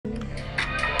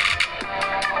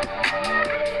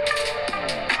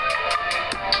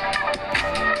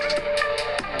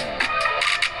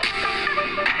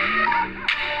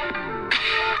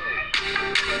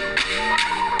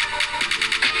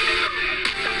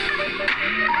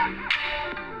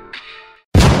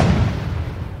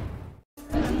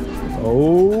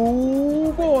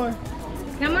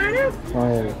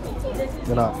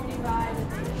Get up.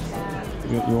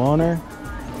 You on there?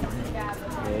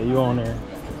 Yeah, you on there.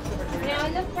 Now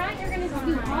in the front, you're going to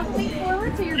scoot all the way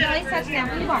forward so your belly's touching that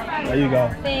blue bar. There you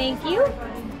go. Thank you.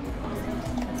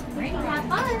 Great, have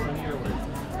fun.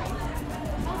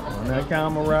 On that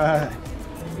camera ride.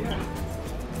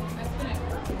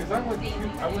 Because I went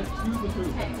to the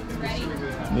food. Ready?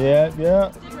 Yeah,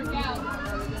 yeah.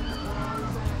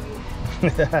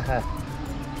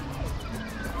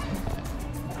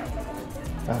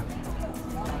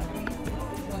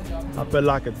 I feel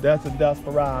like that's a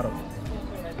desperado.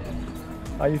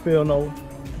 How you feel, Noah?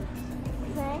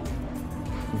 Okay.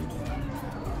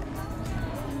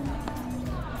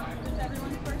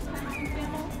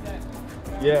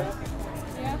 Yeah.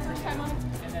 Yeah, first time on.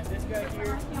 And then this guy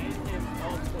here is in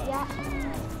Old Club. Yeah.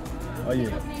 Oh, yeah.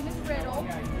 His name is Riddle.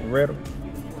 Riddle.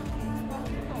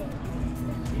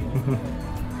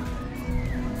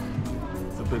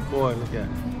 It's a big boy, look at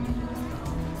him.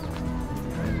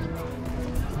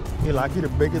 He like he the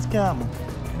biggest camel.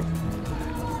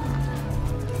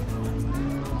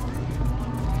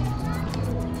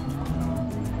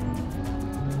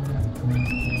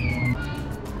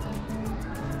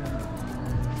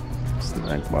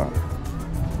 Snack bar.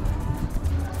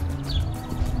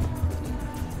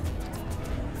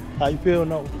 How you feel,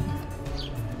 Noah?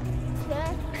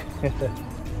 Good.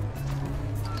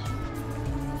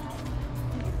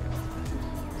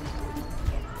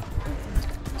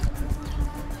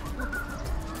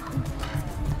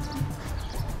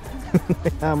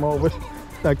 I'm over.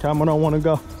 That camera don't want to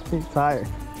go. He's tired.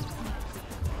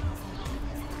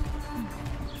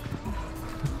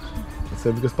 So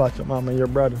if you can spot your mama and your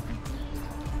brother.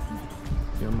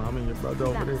 Your mama and your brother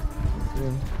over there.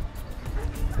 Yeah.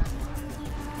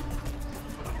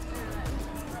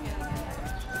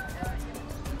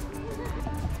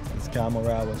 This camera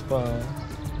ride was fun.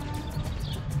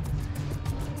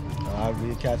 I'll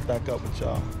catch back up with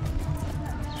y'all.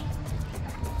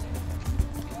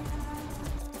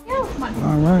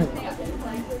 All right.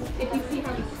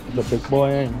 The big boy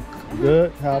ain't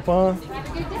good. Have fun.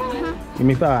 Give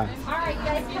me 5. All right, you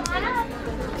guys come on up.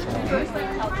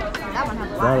 That one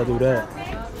has a lot. Gotta do that.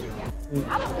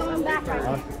 I'm going back right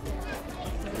now.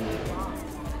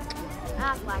 I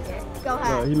like it. Go Yeah,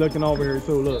 ahead. he looking over here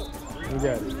too. Look, we got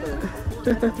it.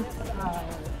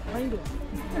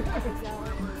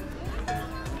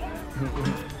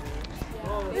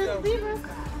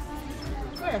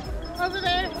 Where? Over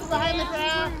there, behind the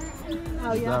crowd.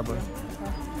 Oh, yeah. Zebra.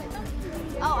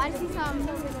 Oh, I see some.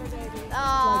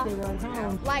 They run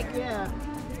home. Like Yeah.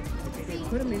 They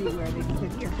put them anywhere. They can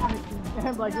take your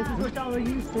I'm like, this is what y'all are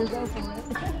used to. Go for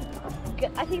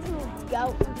it. I think some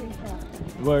goat.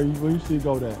 Where you see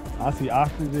goat at? I see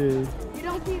ostriches. You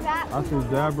don't see that I see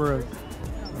zebras.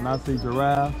 And I see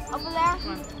giraffes. over there?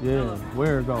 Yeah,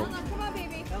 where it goes?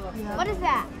 What is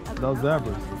that? Those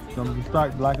zebras. Some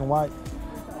striped black and white.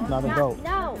 Not a goat.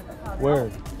 No. Where?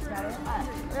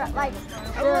 Like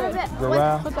a little bit.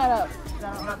 Giraffe. Put that up.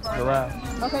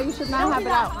 Giraffe. Okay, you should not have it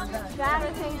out.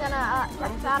 Fatter thing than a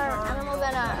fatter animal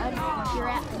than a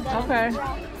giraffe. Okay.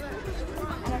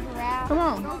 And a giraffe. Come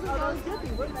on.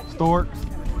 Storks.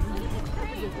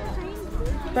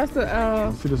 That's the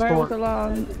See the bird stork? with the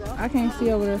long. I can't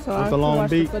see over there, so I With have the to long watch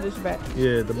beak? the footage back.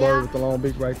 Yeah, the bird Yeah. with the long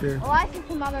beak right there. Oh, I see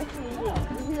some other things.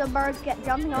 You see the birds get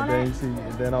jumping on And then you it? see,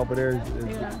 and then over there is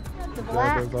Yeah. The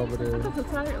black. zebras over there.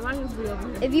 The lions be over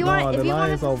here. If you No, want, the if you wanted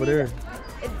lions to over see, there.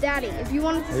 Daddy, if you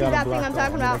wanted to They see got that them thing I'm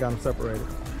blocked talking off. They about, got them separated.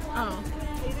 Oh.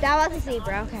 that was a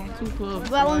zebra. Okay. Too cool.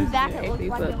 Well, on the back it Ate looks these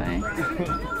like little it things.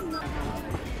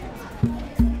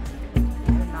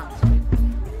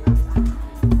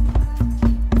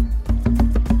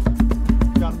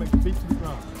 Gotta make the beat to the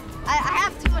drum. I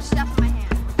have too much stuff in my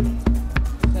hand.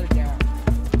 Shut it down.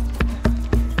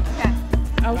 Okay.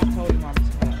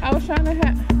 I was trying to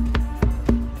have.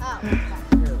 Oh.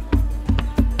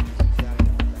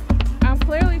 I'm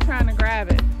clearly trying to grab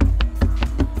it.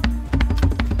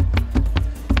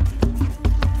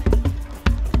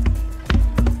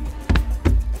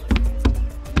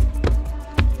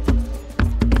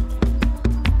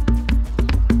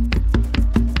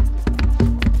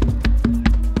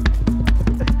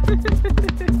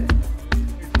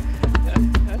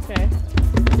 Okay.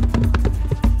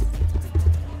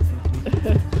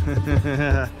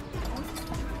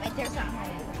 Wait, there's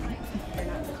something.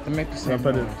 It makes the So I same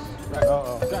put it. noise.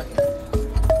 Uh-oh.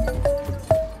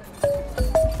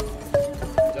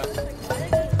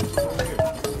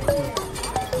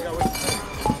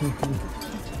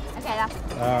 Okay, that's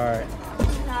All right.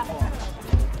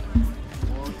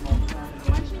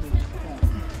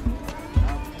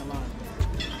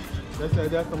 They say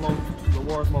that's the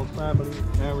world's most family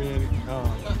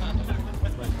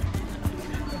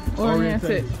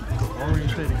oriented,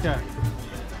 Oriented cat.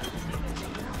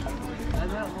 I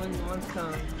got one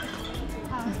song.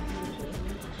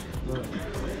 Look,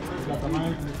 got the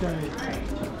lions in the cage.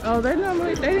 Oh, they didn't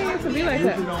used to be like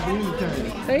Usually that. don't be in the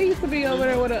cage. They used to be over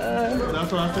there with a,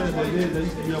 That's what I said. They did. They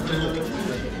used to be up there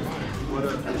with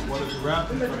a giraffe.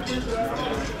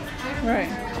 right.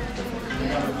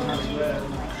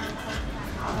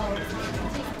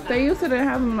 They used to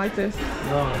have them like this.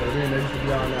 No, they didn't. They used to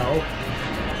be out there.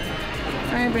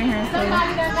 I ain't been here so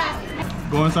long.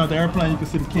 Go inside the airplane. You can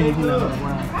see the king around.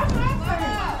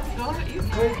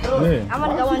 Yeah. I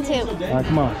want to go on too. All right,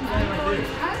 come on.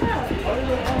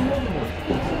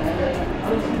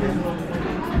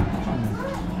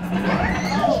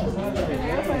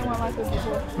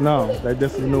 No,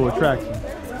 this is a new attraction.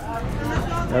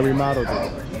 They remodeled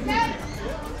it.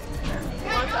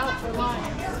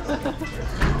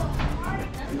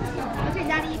 Okay,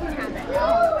 Daddy, you can have it.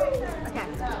 Okay,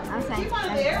 I'm saying.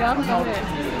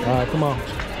 All right, come on.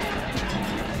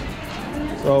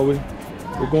 So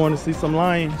we're going to see some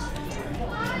lions.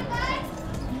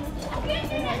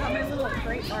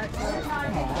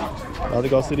 About to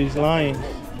go see these lions.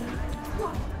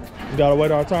 We gotta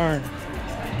wait our turn.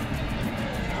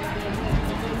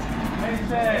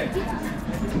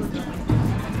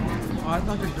 Oh, I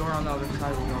thought the door on the other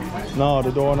side was open. No,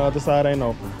 the door on the other side ain't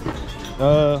open.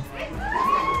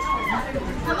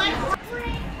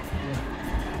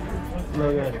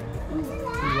 Look at it. He's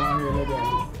right here, look at it.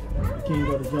 The king of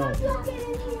the jungle.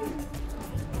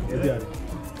 Look at it.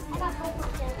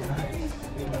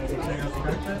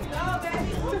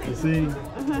 You see?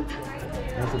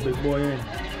 That's a big boy, ain't it?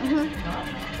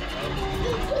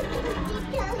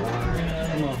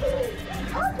 Come on.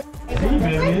 Hey,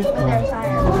 baby.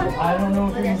 I don't know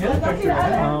if you can get a picture of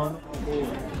it.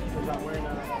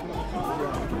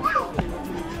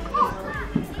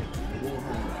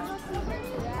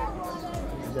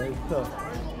 Very tough.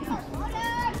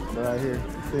 Right here.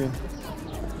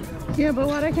 See? Yeah, but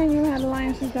why they can't even have the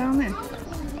lions just down there?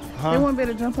 Huh? They wouldn't be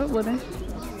able to jump up, would they?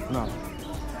 No.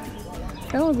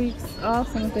 That would be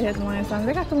awesome if they had the lions down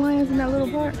there. They got the lions in that little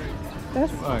park.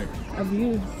 That's Right.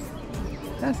 abuse.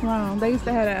 That's wrong. They used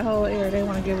to have that whole area. They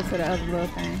want to give it to the other little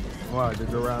thing. Why? The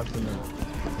giraffes in there.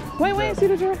 Wait, see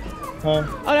the giraffe? Huh?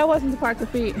 Oh, that wasn't the park to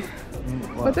feed.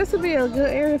 But this would be a good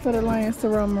area for the lions to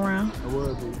roam around. It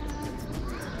would be.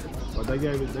 But they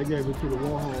gave it to the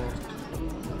warhol.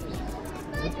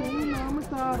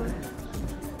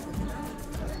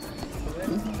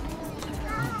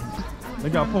 They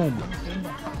got Puma.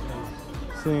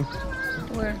 See?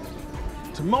 Where?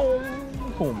 Timon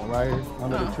Puma right here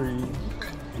under the tree.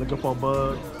 Looking for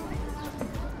bugs.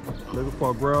 Looking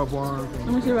for grub worms.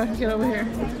 Let me see if I can get over here.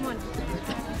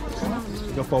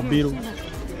 Looking for beetles.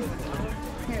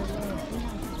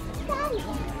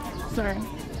 Sorry.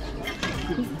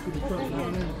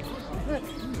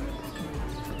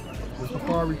 The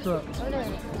safari truck.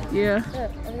 Yeah.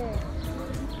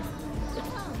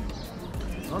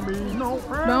 I mean, no.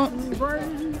 Don't.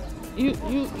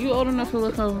 You old enough to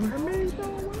look over.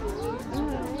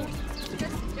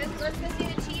 Just let's go see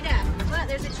the cheetah. Look,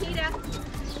 there's a cheetah.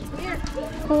 Here.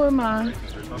 Who am I?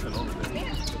 There's nothing over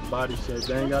there. Body shape.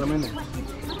 They ain't got them in there.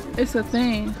 It's a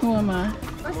thing. Who am I?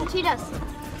 Where's the cheetahs?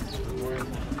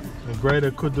 The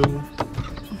greater kudu.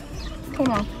 Come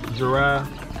on. Giraffe.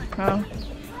 Oh.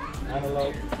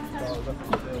 Antelope.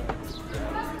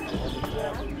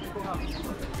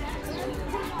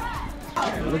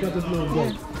 Look at this little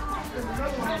gate.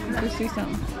 You see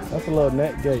something? That's a little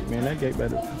net gate, man. That gate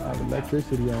better have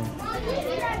electricity on.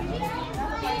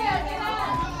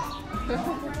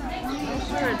 I'm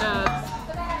sure it does.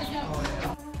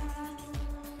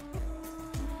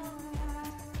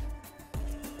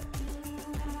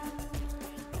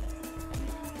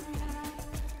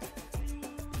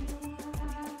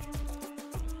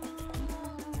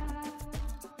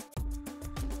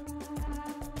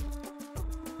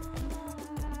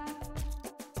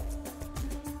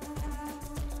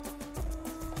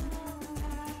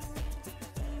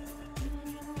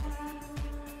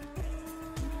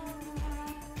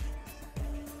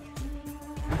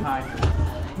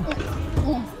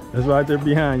 It's right there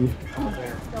behind you.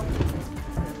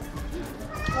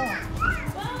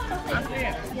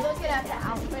 Look at the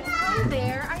outfit. Hi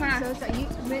there. I'm so sorry.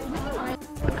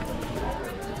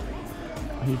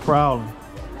 He prowling.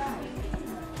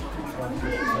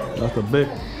 That's a big.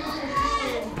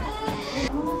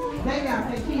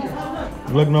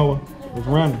 Look, Noah. It's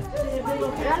running.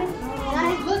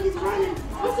 Look, he's running.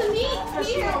 What's the meat?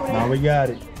 Here. Now we got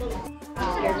it.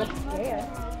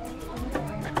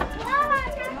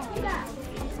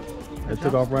 They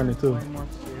took off running too. Way more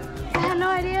stairs. I had no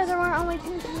idea there were only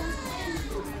 2.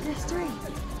 There's 3.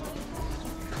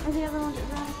 Are the other ones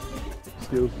at run?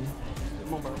 Excuse me.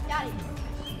 Daddy.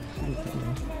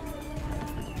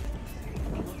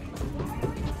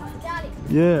 Daddy.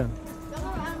 Yeah. Those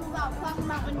are animals I was talking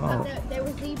about when you said they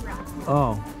were zebras.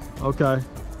 Oh, okay.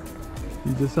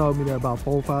 You just told me that about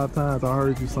 4 or 5 times. I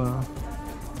heard you, son.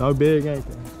 So big, ain't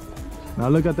they? Now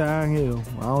look at the anthill.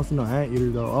 I don't see no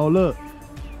anteaters though. Oh look,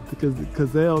 the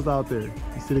gazelles out there.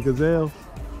 You see the gazelles?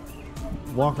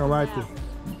 Walking right there.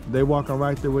 They walking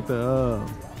right there with the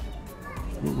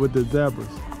zebras.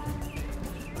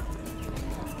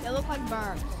 They look like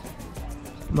birds.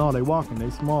 No, they walking. They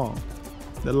small.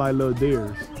 They're like little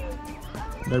deers.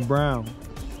 They're brown.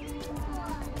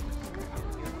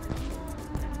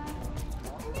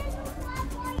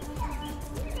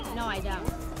 No, I don't.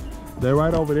 They're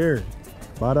right over there,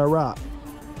 by that rock.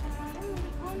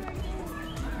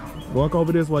 Walk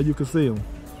over this way, you can see them.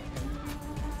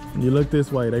 You look this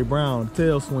way, they brown,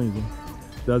 tail swinging.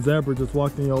 The zebra just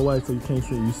walked in your way so you can't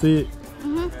see it. You see it?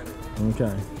 Mm-hmm.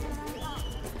 Okay.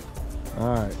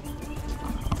 All right.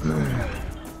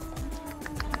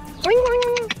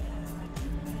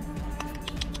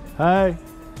 Hey.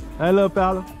 Hey, little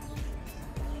fella.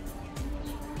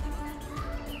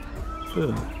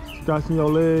 Good. Scratching your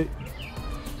leg.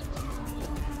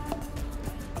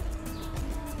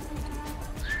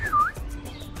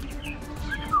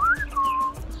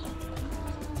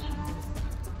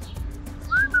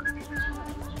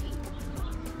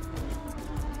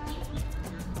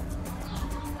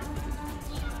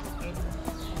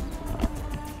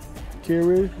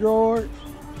 Curious George.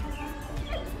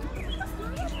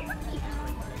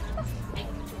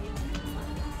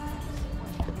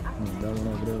 That one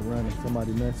over there running.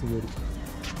 Somebody messing with it.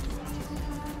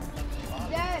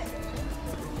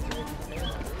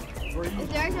 Is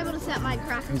Derek able to set my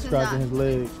crackers He's in scratching the... his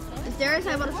leg. Is Derek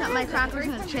able to set my crackers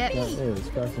in the chips? Yeah,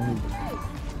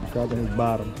 scratching his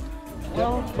bottom.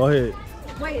 Go ahead.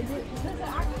 Wait, is it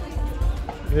actually...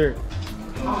 Here.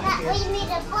 That we need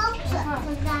a box up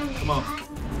for them. Come on.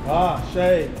 Ah,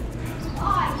 Shay.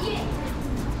 Oh, yeah.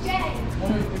 Jay.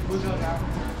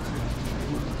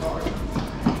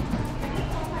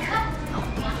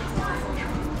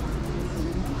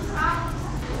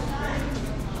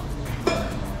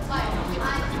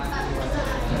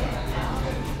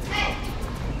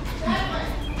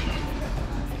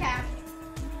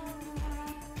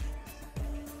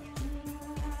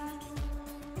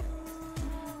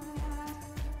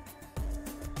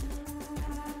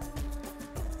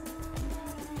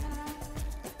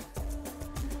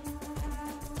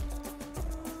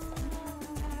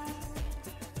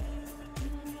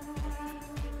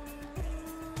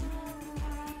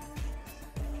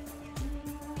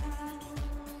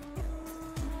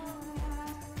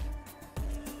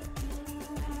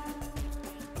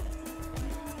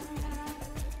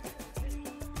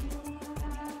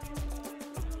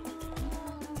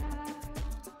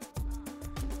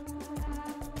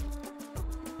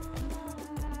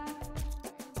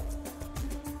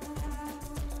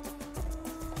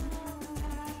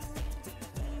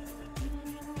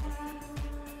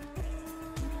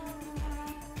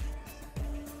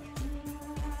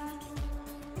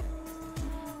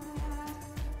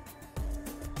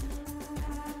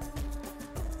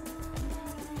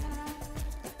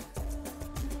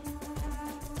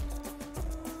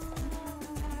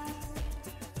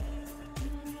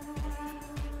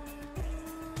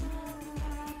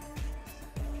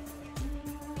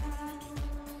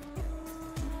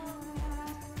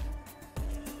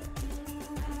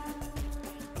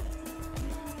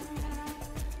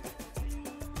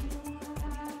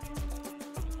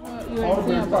 All the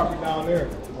green property down there.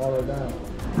 All the way down.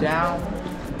 Down.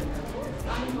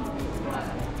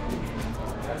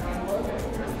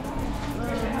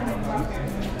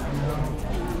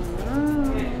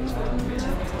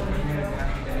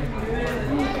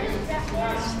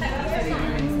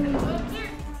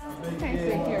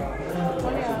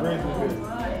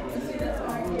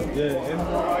 Yeah, in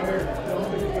right here.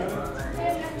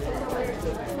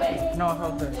 No, I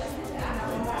felt this.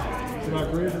 It's not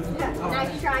green.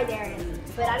 Nice try, Darren.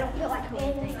 But I don't feel like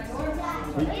anything.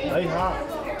 They hot.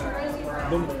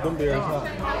 Them bears hot.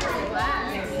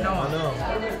 No, I know.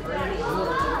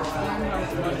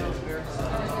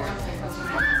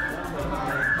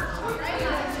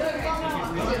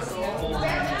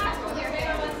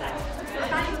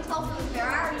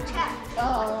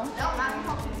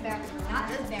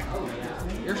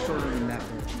 you're shorter than that.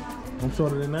 I'm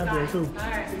shorter than that bear too.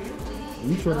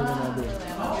 You shorter than that bear.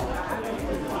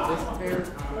 This bear.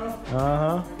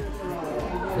 Uh-huh.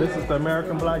 This is the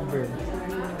American blackberry.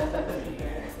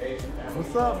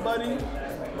 What's up, buddy?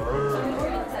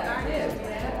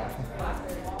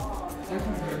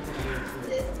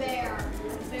 This bear.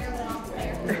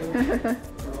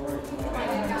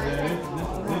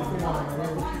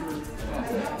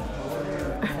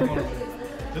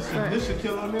 This should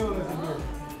kill O'Neal as a girl.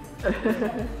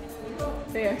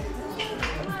 There.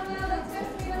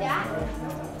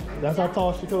 That's how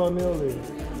tall Shaquille O'Neal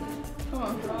is. Come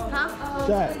on. Huh?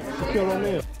 Shaq, Shaquille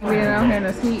O'Neal. Being out here in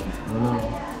this heat.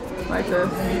 Like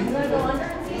this.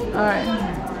 Alright.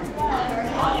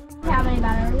 How many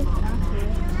batteries?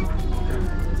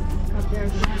 Up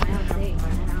there's one outside.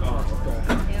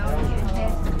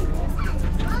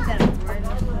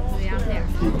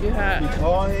 You had. Keep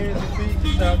all hands and feet,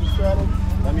 just have the straddle.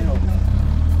 Let me hold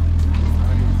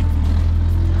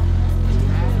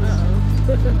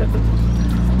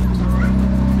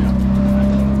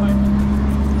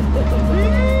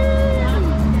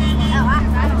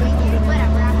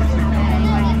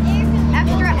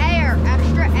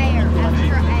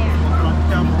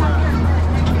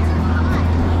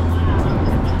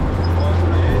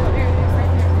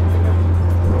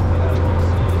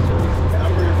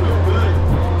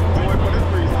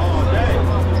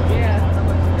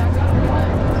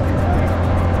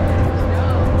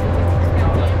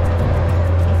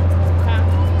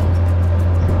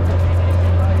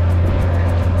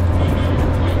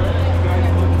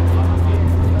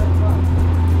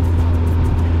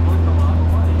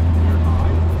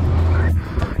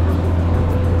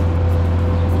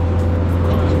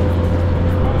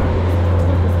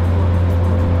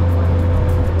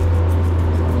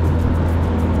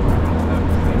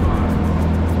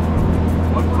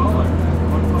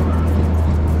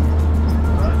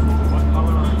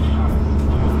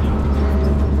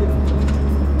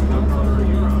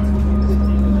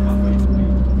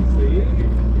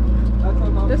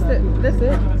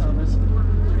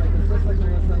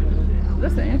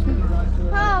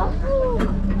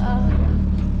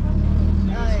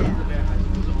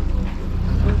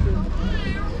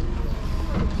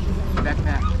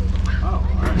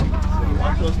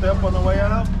step on the way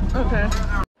out. Okay.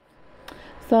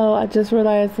 So I just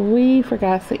realized we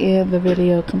forgot to end the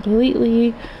video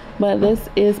completely, but this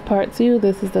is part 2.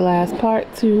 This is the last part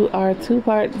to our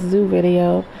 2-part zoo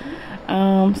video.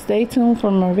 Stay tuned for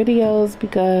more videos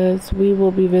because we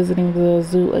will be visiting the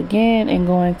zoo again and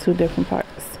going to different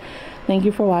parks. Thank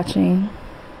you for watching.